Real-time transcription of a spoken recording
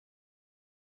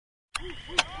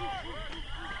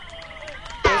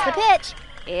Here's the pitch.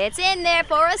 It's in there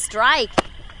for a strike.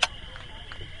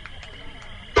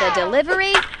 The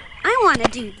delivery. I want to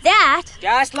do that.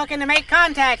 Just looking to make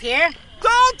contact here.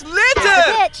 Don't Here's litter!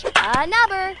 the pitch. A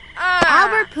number.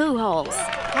 Albert Pujols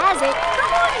has it.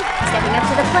 Stepping up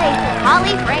to the plate,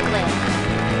 Holly Franklin.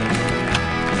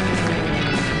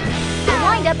 The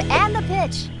windup and the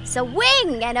pitch.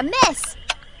 Swing and a miss.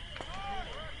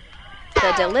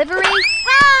 The delivery.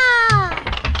 Ah!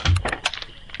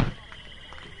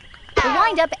 The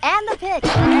windup and the pitch.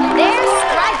 There's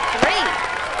strike 3.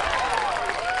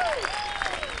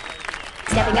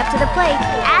 Stepping up to the plate,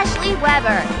 Ashley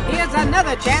Weber. Here's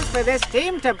another chance for this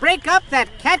team to break up that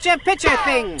catcher-pitcher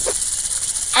thing.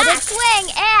 A big swing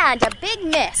and a big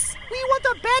miss. We want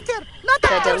a batter, not a The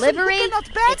person delivery. who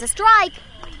cannot bat. It's a strike.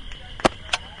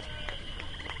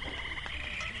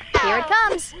 Here it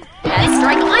comes. That's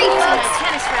strike 3, folks.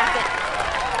 Tennis racket.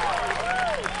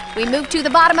 We move to the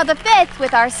bottom of the 5th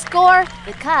with our score: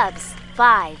 the Cubs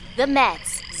 5, the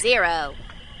Mets 0.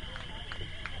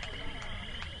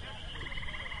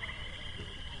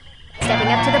 Stepping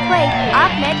up to the plate,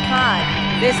 Achmed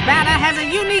Khan. This batter has a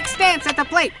unique stance at the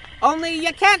plate. Only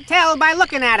you can't tell by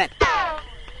looking at it.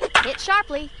 Hit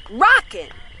sharply. Rockin'.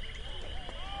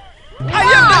 I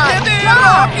am the heavy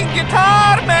rocking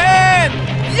guitar man!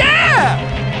 Yeah!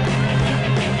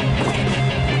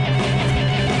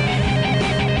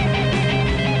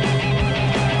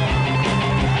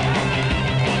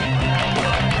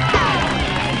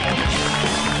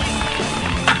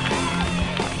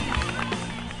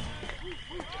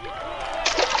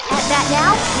 At that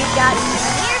now, we've got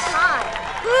Amir Khan.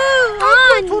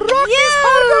 I'm going to rock this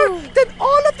harder than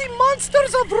all of the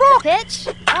monsters of rock! Pitch,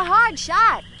 a hard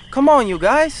shot. Come on, you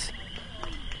guys.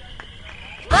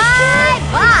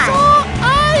 Bye-bye. So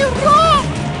I rock!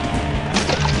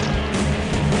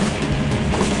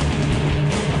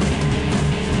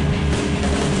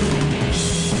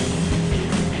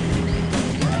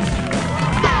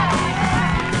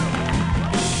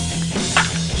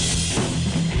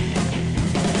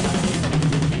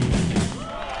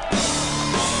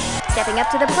 Stepping up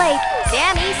to the plate,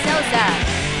 Sammy Sosa.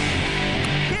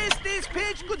 Kiss this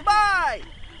pitch goodbye!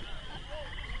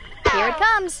 Here it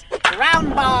comes.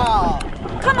 Ground ball.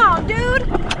 Come on, dude.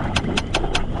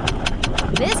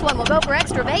 This one will go for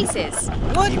extra bases.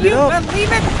 Would Keep you it up. believe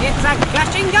it? It's a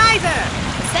gushing geyser.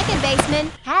 The second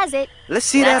baseman has it. Let's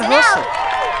see That's that an hustle.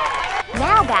 out.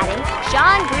 Now batting,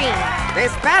 Sean Green.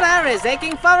 This batter is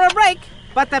aching for a break,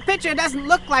 but the pitcher doesn't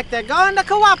look like they're going to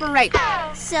cooperate.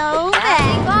 So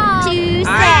Batting bad. ball. Too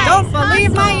I sad. don't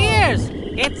believe my ears.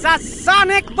 It's a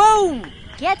sonic boom.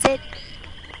 Gets it.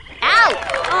 Out.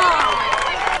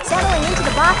 Settling into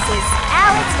the boxes,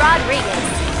 Alex Rodriguez.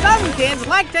 Some kids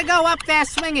like to go up there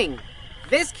swinging.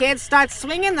 This kid starts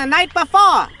swinging the night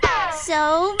before.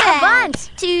 So A bad.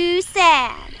 bunt. Too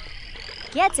sad.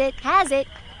 Gets it. Has it.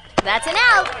 That's an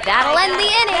out. That'll end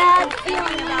the inning. Bad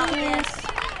feeling about this.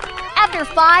 After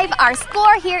 5, our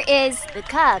score here is the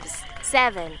Cubs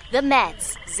 7, the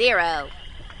Mets 0.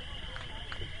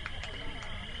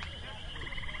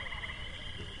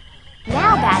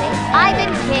 Now batting,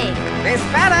 Ivan King. This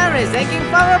batter is aching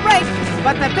for a break,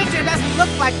 but the pitcher doesn't look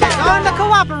like they're going to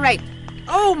cooperate.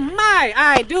 Oh my,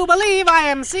 I do believe I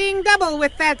am seeing double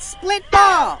with that split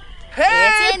ball. Hey,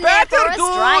 It's in there for batter a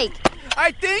dude! strike.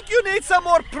 I think you need some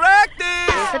more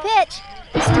practice! Here's the pitch.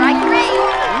 Strike 3.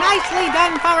 Nicely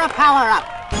done for a power-up.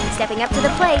 Stepping up to the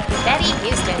plate, Betty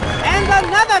Houston. And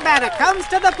another batter comes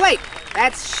to the plate.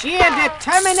 That's sheer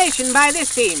determination by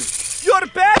this team. Your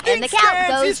batting And the count stance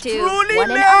goes is to truly 1-0.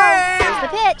 lame! Here's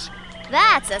the pitch.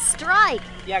 That's a strike.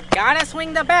 You gotta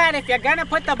swing the bat if you're gonna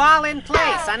put the ball in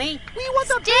play, Sonny. We want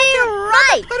a Steer batter,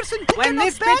 right. not a person who When cannot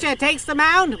this bat. pitcher takes the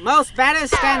mound, most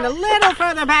batters stand a little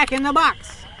further back in the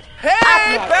box. Hey,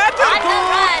 Achmed batter on the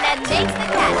dude! run and makes the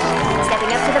catch.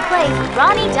 Stepping up to the plate,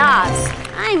 Ronnie Dobbs.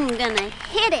 I'm gonna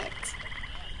hit it.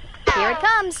 Here it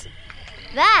comes.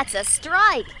 That's a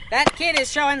strike. That kid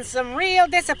is showing some real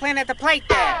discipline at the plate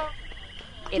there.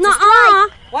 It's a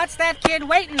strike. What's that kid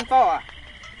waiting for?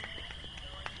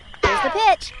 Here's the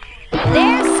pitch.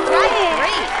 There's strike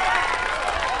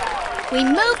 3. We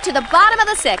move to the bottom of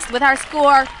the 6th with our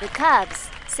score, the Cubs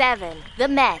 7, the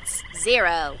Mets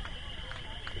 0.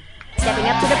 Stepping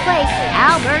up to the plate,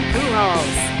 Albert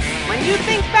Pujols. When you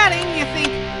think batting, you think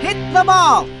hit the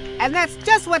ball. And that's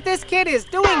just what this kid is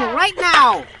doing right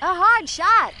now. A hard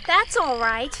shot. That's all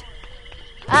right.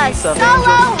 A What's up, solo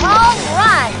Angel? home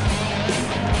run.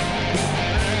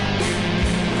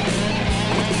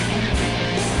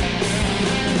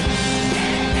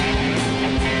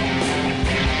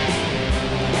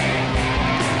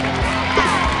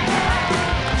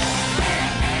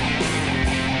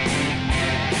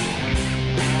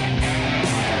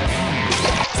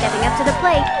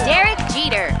 plate, Derek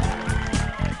Jeter.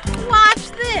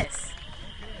 Watch this.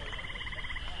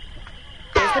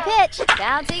 Here's the pitch.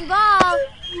 Bouncing ball.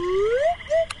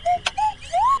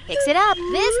 Picks it up.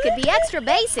 This could be extra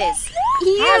bases.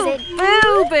 Has it.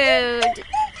 Boo-booed.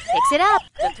 Picks it up.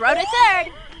 The throw to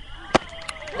third.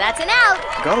 That's an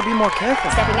out. Gotta be more careful.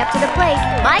 Stepping up to the plate,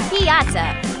 Mike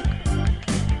Piazza.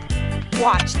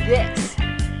 Watch this.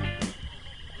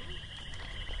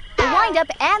 The windup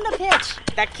and the pitch.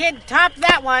 The kid topped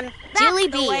that one. Julie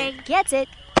the B way. gets it.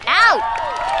 Out.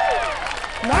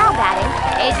 Now batting,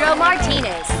 Pedro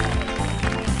Martinez.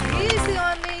 Easy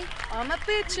on me. I'm a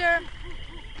pitcher.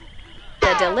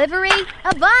 The delivery,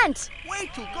 a bunt.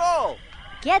 Way to go.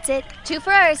 Gets it to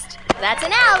first. That's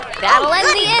an out. That'll end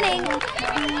the inning.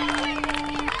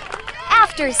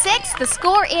 After 6, the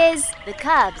score is the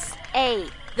Cubs 8,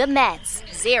 the Mets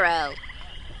 0.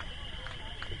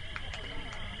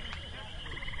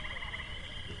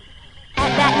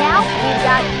 At bat now, we've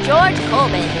got George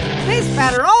Coleman. This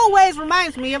batter always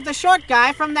reminds me of the short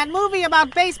guy from that movie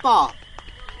about baseball.